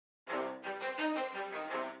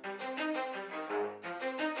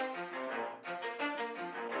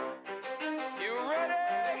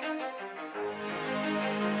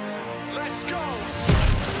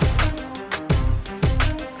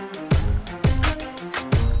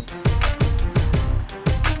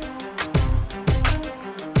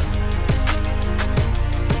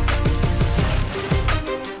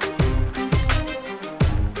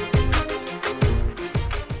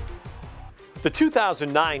The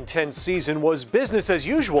 2009-10 season was business as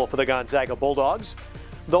usual for the Gonzaga Bulldogs.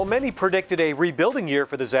 Though many predicted a rebuilding year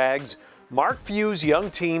for the Zags, Mark Few's young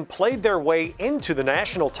team played their way into the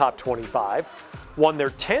national top 25, won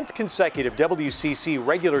their 10th consecutive WCC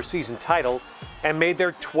regular season title, and made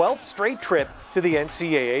their 12th straight trip to the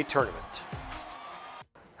NCAA tournament.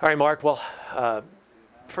 All right, Mark, well,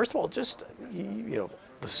 first of all, just,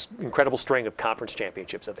 this incredible string of conference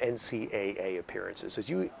championships, of NCAA appearances. As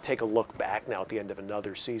you take a look back now at the end of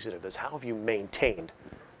another season of this, how have you maintained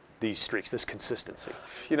these streaks, this consistency?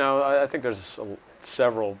 I think there's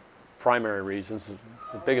several primary reasons.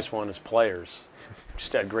 The biggest one is players.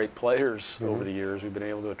 Just had great players over the years. We've been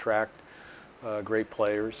able to attract great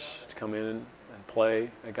players to come in and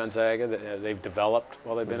play at Gonzaga. They've developed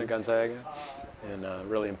while they've been at Gonzaga and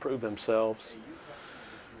really improved themselves.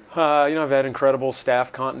 I've had incredible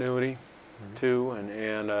staff continuity too,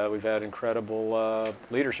 and we've had incredible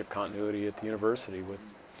leadership continuity at the university,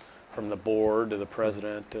 from the board to the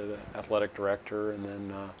president to the athletic director, and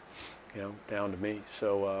then down to me.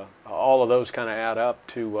 So all of those kind of add up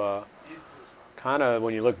to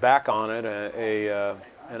when you look back on it,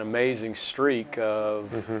 an amazing streak of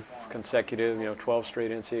consecutive, 12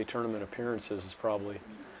 straight NCAA tournament appearances is probably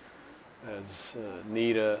as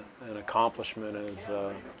neat an accomplishment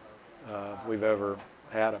as we've ever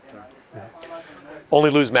had up there. Only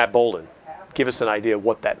lose Matt Bolden. Give us an idea of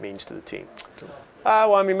what that means to the team.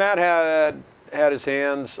 Matt had his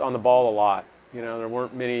hands on the ball a lot. There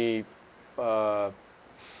weren't many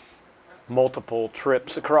multiple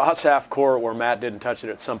trips across half court where Matt didn't touch it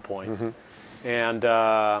at some point. And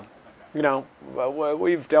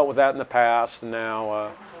we've dealt with that in the past, and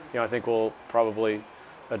now I think we'll probably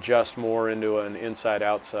adjust more into an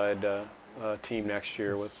inside-outside team next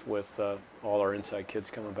year with all our inside kids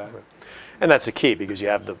coming back. And that's the key, because you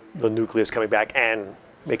have the nucleus coming back, and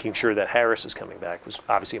making sure that Harris is coming back was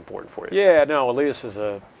obviously important for you. Yeah, no, Elias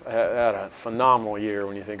had a phenomenal year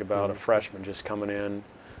when you think about a freshman just coming in,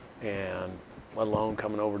 and let alone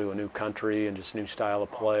coming over to a new country and just new style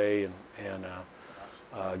of play, and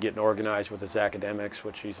getting organized with his academics,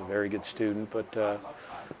 which he's a very good student, but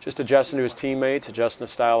just adjusting to his teammates, adjusting the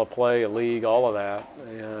style of play, a league, all of that.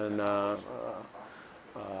 And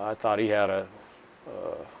I thought he had a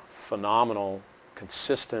phenomenal,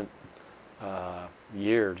 consistent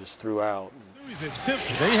year just throughout. They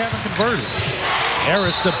haven't converted.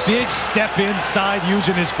 Harris, the big step inside,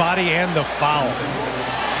 using his body, and the foul.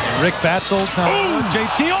 And Rick Batzel's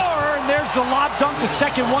JTR, and there's the lob dunk, the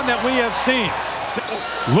second one that we have seen.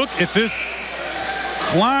 Look at this.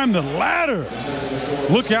 Climb the ladder.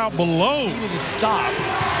 Look out below. He needed to stop.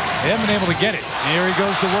 They haven't been able to get it. Here he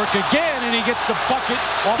goes to work again, and he gets the bucket.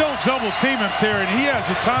 Don't double team him, Terry. He has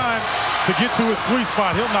the time to get to his sweet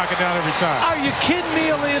spot. He'll knock it down every time. Are you kidding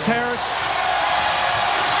me, Elias Harris?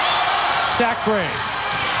 Sacre.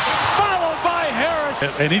 Followed by Harris.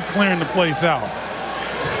 And he's clearing the place out.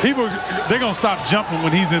 People, they're going to stop jumping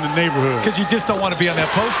when he's in the neighborhood. Because you just don't want to be on that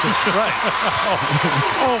poster. Right.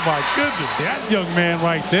 Oh, my goodness. That young man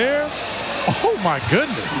right there. Oh, my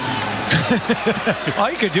goodness. All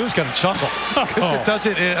you could do is kind of chuckle. Because it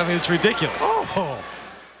doesn't, it's ridiculous. Oh.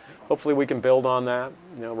 Hopefully we can build on that.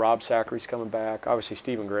 Rob Sachary's coming back. Obviously,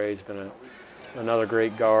 Stephen Gray's been another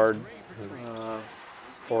great guard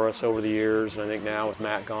for us over the years. And I think now with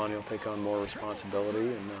Matt gone, he'll take on more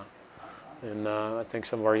responsibility. And I think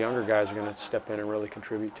some of our younger guys are going to step in and really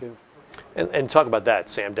contribute too. And talk about that,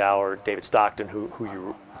 Sam Dower, David Stockton, who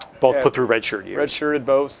you both put through redshirt years. Redshirted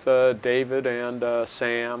both David and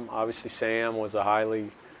Sam. Obviously Sam was a highly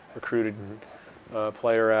recruited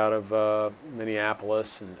player out of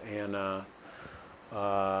Minneapolis, and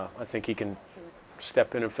I think he can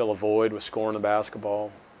step in and fill a void with scoring the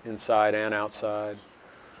basketball inside and outside.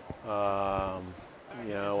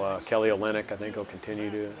 Kelly Olynyk, I think, will continue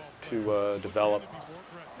to develop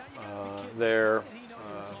there.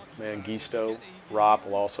 Gisto, Rop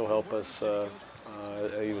will also help us.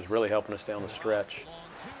 He was really helping us down the stretch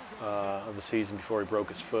of the season before he broke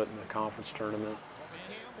his foot in the conference tournament.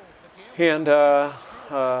 And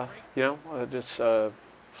just some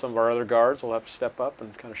of our other guards will have to step up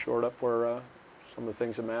and kind of shore up where some of the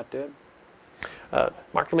things that Matt did.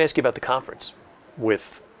 Mark, let me ask you about the conference.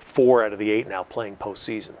 With 4 out of the 8 now playing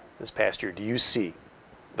postseason this past year, do you see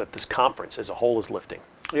that this conference as a whole is lifting?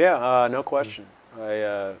 Yeah, no question.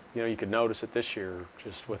 You could notice it this year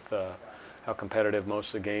just with how competitive most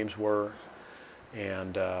of the games were,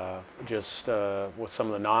 and just with some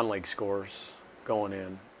of the non-league scores going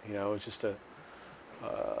in. It's just I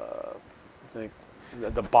think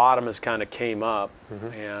the bottom has kind of came up,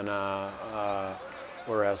 and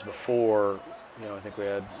whereas before I think we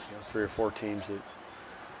had 3 or 4 teams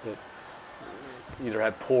that either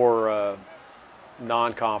had poor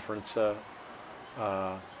non-conference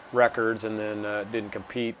records and then didn't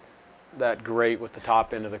compete that great with the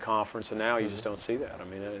top end of the conference, and now you just don't see that. I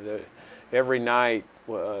mean, every night,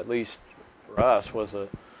 at least for us, we had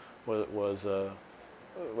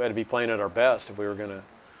to be playing at our best if we were going to,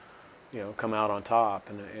 come out on top.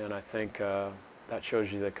 And I think that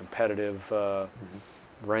shows you the competitive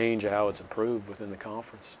range of how it's improved within the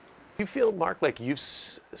conference. Do you feel, Mark, like you've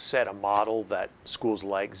set a model that schools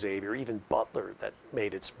like Xavier, even Butler, that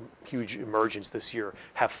made its huge emergence this year,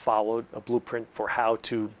 have followed a blueprint for how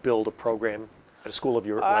to build a program at a school of like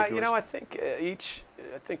yours? I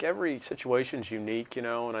think every situation is unique, and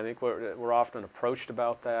I think we're often approached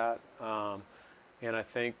about that. And I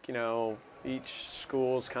think, each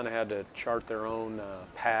school's kind of had to chart their own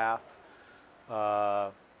path.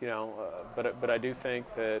 But I do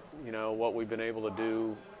think that, what we've been able to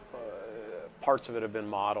do, parts of it have been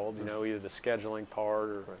modeled, either the scheduling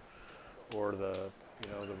part or the,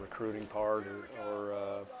 the recruiting part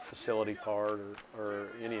or facility part or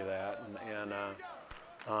any of that.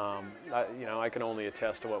 I can only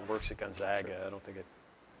attest to what works at Gonzaga. I don't think it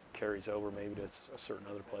carries over maybe to certain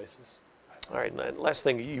other places. All right, and last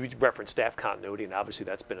thing, you referenced staff continuity, and obviously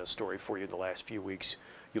that's been a story for you in the last few weeks.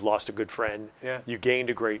 You lost a good friend. Yeah. You gained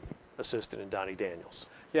a great assistant in Donnie Daniels.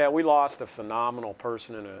 Yeah, we lost a phenomenal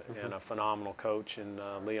person and a phenomenal coach in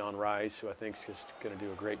Leon Rice, who I think is just going to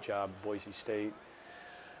do a great job at Boise State.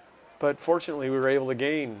 But fortunately, we were able to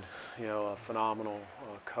gain, a phenomenal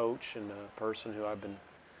coach and a person who I've been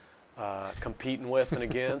competing with and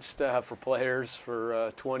against for players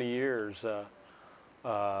for 20 years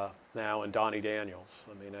now, in Donnie Daniels.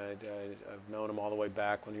 I mean, I've known him all the way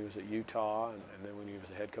back when he was at Utah, and then when he was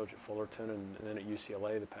a head coach at Fullerton, and then at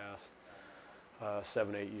UCLA the past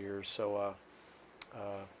 7, 8 years. So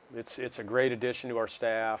it's a great addition to our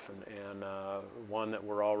staff, and one that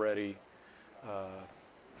we're already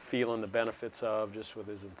feeling the benefits of, just with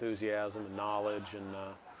his enthusiasm and knowledge and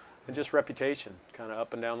just reputation, kind of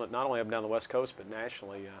up and down, not only up and down the West Coast, but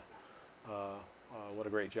nationally. What a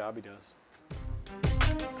great job he does.